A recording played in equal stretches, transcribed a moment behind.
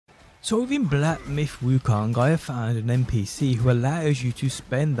So within Black Myth Wukong, I have found an NPC who allows you to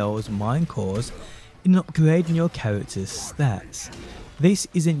spend those mine cores in upgrading your character's stats. This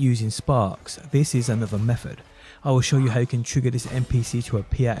isn't using sparks, this is another method. I will show you how you can trigger this NPC to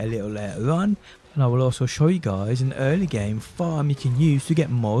appear a little later on, and I will also show you guys an early game farm you can use to get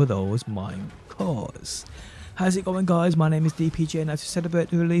more of those mine cores. How's it going, guys? My name is DPJ, and now to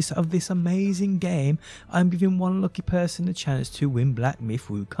celebrate the release of this amazing game, I'm giving one lucky person a chance to win Black Myth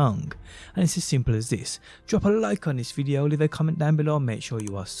Wukong. And it's as simple as this: drop a like on this video, leave a comment down below, and make sure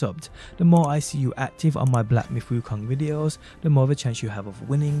you are subbed. The more I see you active on my Black Myth Wukong videos, the more of a chance you have of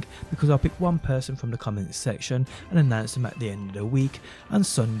winning, because I'll pick one person from the comments section and announce them at the end of the week on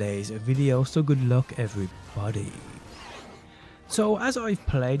Sunday's video, so good luck everybody. So as I've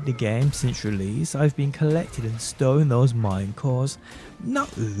played the game since release, I've been collecting and storing those mine cores, not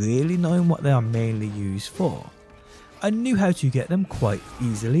really knowing what they are mainly used for. I knew how to get them quite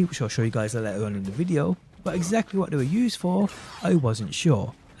easily, which I'll show you guys later on in the video, but exactly what they were used for, I wasn't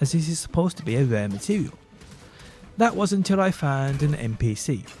sure, as this is supposed to be a rare material. That was until I found an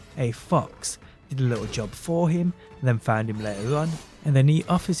NPC, a fox, did a little job for him, then found him later on, and then he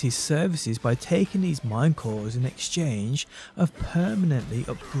offers his services by taking these mine cores in exchange of permanently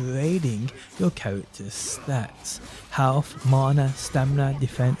upgrading your character's stats, health, mana, stamina,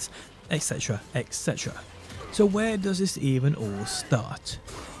 defense, etc, etc. So where does this even all start?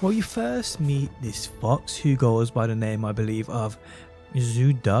 Well, you first meet this fox who goes by the name, I believe, of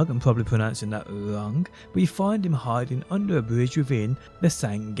Dog. I'm probably pronouncing that wrong, but you find him hiding under a bridge within the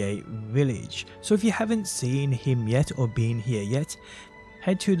Sandgate village. So if you haven't seen him yet or been here yet,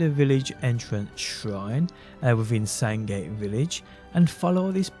 head to the village entrance shrine within Sandgate village and follow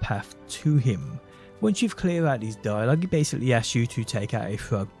this path to him. Once you've cleared out his dialogue, he basically asks you to take out a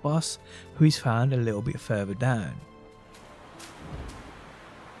frog boss who is found a little bit further down.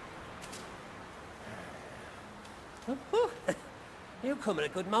 You come at a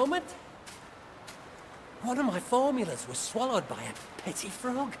good moment. One of my formulas was swallowed by a petty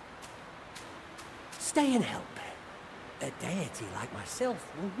frog. Stay and help. A deity like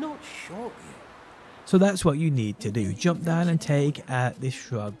myself will not short you. So that's what you need to do. Jump down and take out this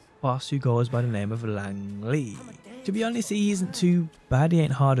frog boss who goes by the name of Langley. To be honest, he isn't too bad, he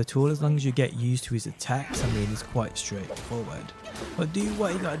ain't hard at all as long as you get used to his attacks. I mean, it's quite straightforward. But do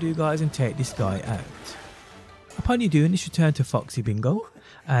what you gotta do, guys, and take this guy out. Upon you doing this, return to Foxy Bingo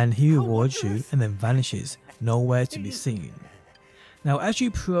and he rewards you and then vanishes, nowhere to be seen. Now as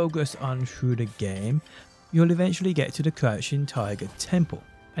you progress on through the game, you'll eventually get to the Crouching Tiger Temple,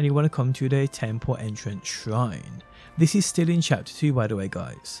 and you want to come to the temple entrance shrine. This is still in chapter 2, by the way,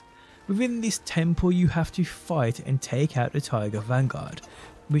 guys. Within this temple you have to fight and take out the Tiger Vanguard,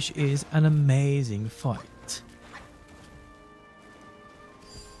 which is an amazing fight.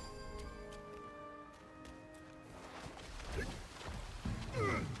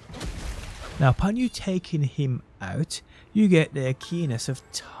 Now upon you taking him out, you get the keenness of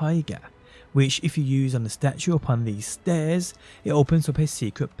Tiger, which if you use on the statue upon these stairs, it opens up a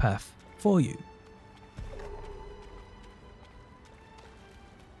secret path for you.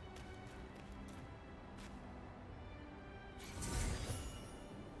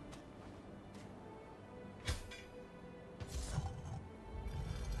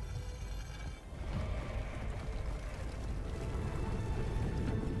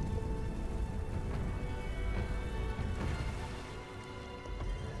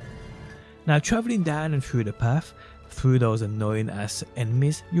 Now travelling down and through the path, through those annoying ass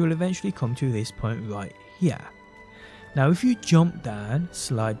enemies, you will eventually come to this point right here. Now if you jump down,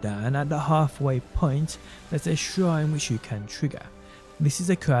 slide down, at the halfway point there's a shrine which you can trigger. This is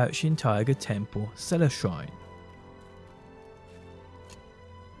a Crouching Tiger Temple Cellar Shrine.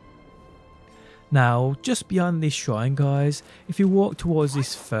 Now just beyond this shrine, guys, if you walk towards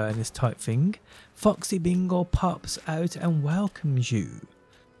this furnace type thing, Foxy Bingo pops out and welcomes you.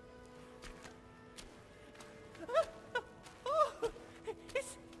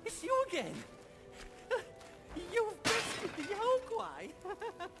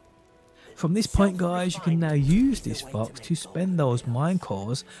 From this point, guys, you can now use this fox to spend those mine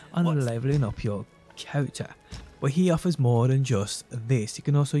cores on leveling up your character. But he offers more than just this. He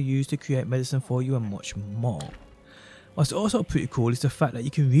can also use to create medicine for you and much more. What's also pretty cool is the fact that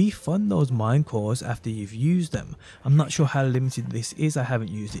you can refund those mine cores after you've used them. I'm not sure how limited this is, I haven't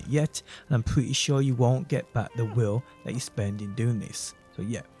used it yet, and I'm pretty sure you won't get back the will that you spend in doing this. So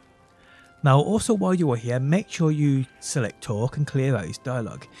yeah. Now also while you are here, make sure you select talk and clear out his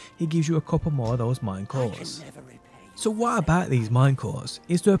dialogue. He gives you a couple more of those mine cores. So what about these mine cores?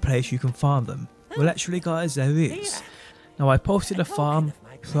 Is there a place you can farm them? Well actually, guys, there is. Now I posted a farm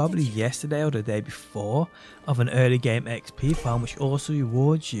probably yesterday or the day before, of an early game XP farm which also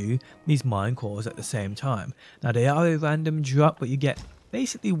rewards you these mine cores at the same time. Now they are a random drop, but you get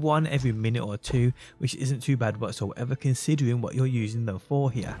basically one every minute or two, which isn't too bad whatsoever considering what you're using them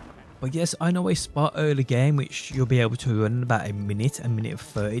for here. But yes, I know a spot early game which you'll be able to run in about a minute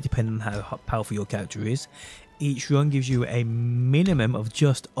 30 depending on how powerful your character is. Each run gives you a minimum of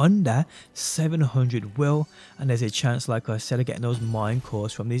just under 700 will, and there's a chance, like I said, of getting those mine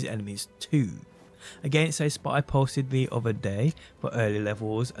cores from these enemies too. Again, it's a spot I posted the other day for early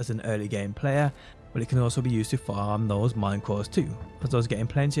levels as an early game player, but it can also be used to farm those mine cores too, because I was getting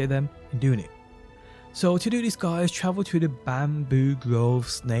plenty of them and doing it. So to do this guys, travel to the Bamboo Grove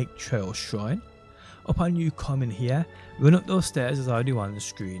Snake Trail Shrine. Upon you coming here, run up those stairs as I do on the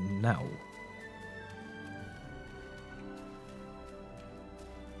screen now.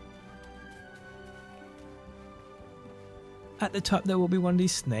 At the top there will be one of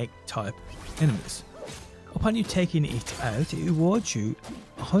these snake type enemies. Upon you taking it out, it rewards you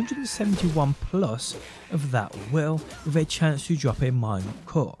 171 plus of that will with a chance to drop a mine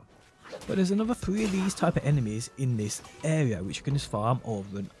core. But there's another 3 of these type of enemies in this area which you can just farm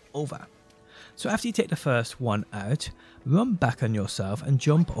over and over. So after you take the first one out, run back on yourself and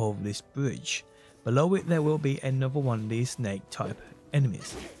jump over this bridge. Below it there will be another one of these snake type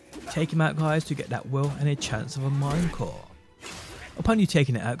enemies. Take him out guys to get that will and a chance of a mine core. Upon you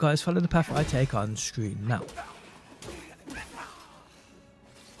taking it out guys, follow the path I take on screen now.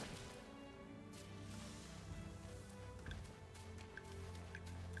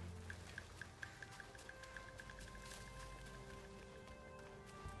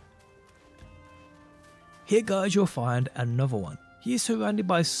 Here guys, you'll find another one. He is surrounded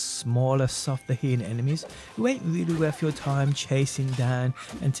by smaller, softer hitting enemies who ain't really worth your time chasing down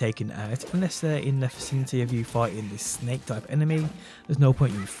and taking out unless they're in the vicinity of you fighting this snake type enemy. There's no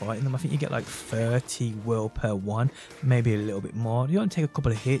point in you fighting them. I think you get like 30 will per one, maybe a little bit more. You only take a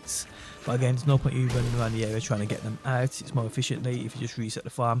couple of hits, but again there's no point in you running around the area trying to get them out. It's more efficiently if you just reset the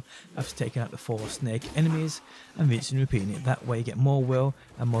farm after taking out the 4 snake enemies and rinsing and repeating it. That way you get more will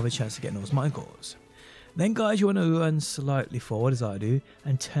and more of a chance of getting those mine cores. Then guys, you want to run slightly forward as I do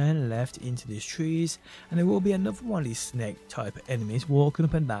and turn left into these trees, and there will be another one of these snake type enemies walking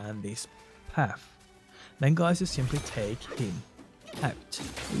up and down this path. Then guys, just simply take him out.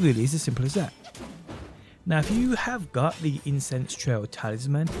 It really is as simple as that. Now if you have got the Incense Trail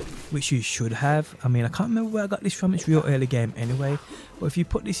Talisman, which you should have, I mean I can't remember where I got this from, it's real early game anyway, but if you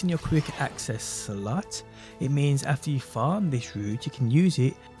put this in your quick access slot, it means after you farm this route you can use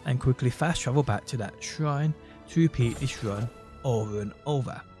it and quickly fast travel back to that shrine to repeat this run over and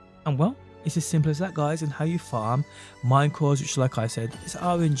over. And well, it's as simple as that guys, and how you farm mine cores, which like I said, it's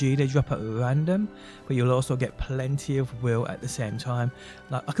RNG, they drop at random, but you'll also get plenty of will at the same time.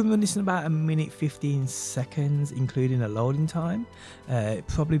 Like I can run this in about a minute 15 seconds including a loading time. It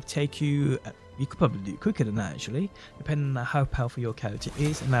probably take you could probably do it quicker than that actually, depending on how powerful your character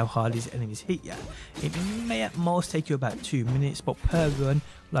is and how hard these enemies hit you. It may at most take you about 2 minutes, but per run,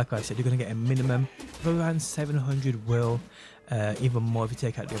 like I said, you're going to get a minimum of around 700 will. Even more if you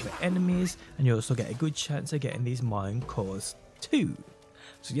take out the other enemies, and you also get a good chance of getting these mine cores too.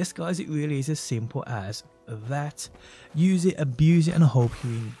 So yes guys, it really is as simple as that. Use it, abuse it, and I hope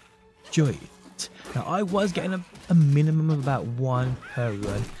you enjoy it. Now I was getting a minimum of about 1 per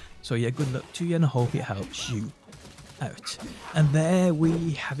run, so yeah, good luck to you and I hope it helps you out. And there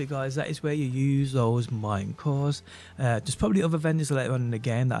we have it guys, that is where you use those mine cores. There's probably other vendors later on in the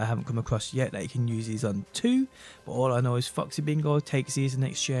game that I haven't come across yet that you can use these on too, but all I know is Foxy Bingo takes these in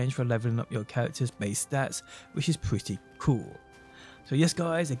exchange for leveling up your character's base stats, which is pretty cool. So yes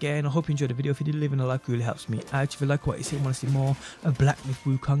guys, again I hope you enjoyed the video. If you did, leaving a like really helps me out. If you like what you see and want to see more of Black Myth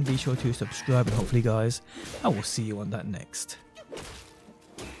Wukong, be sure to subscribe, and hopefully guys I will see you on that next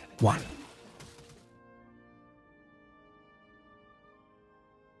one.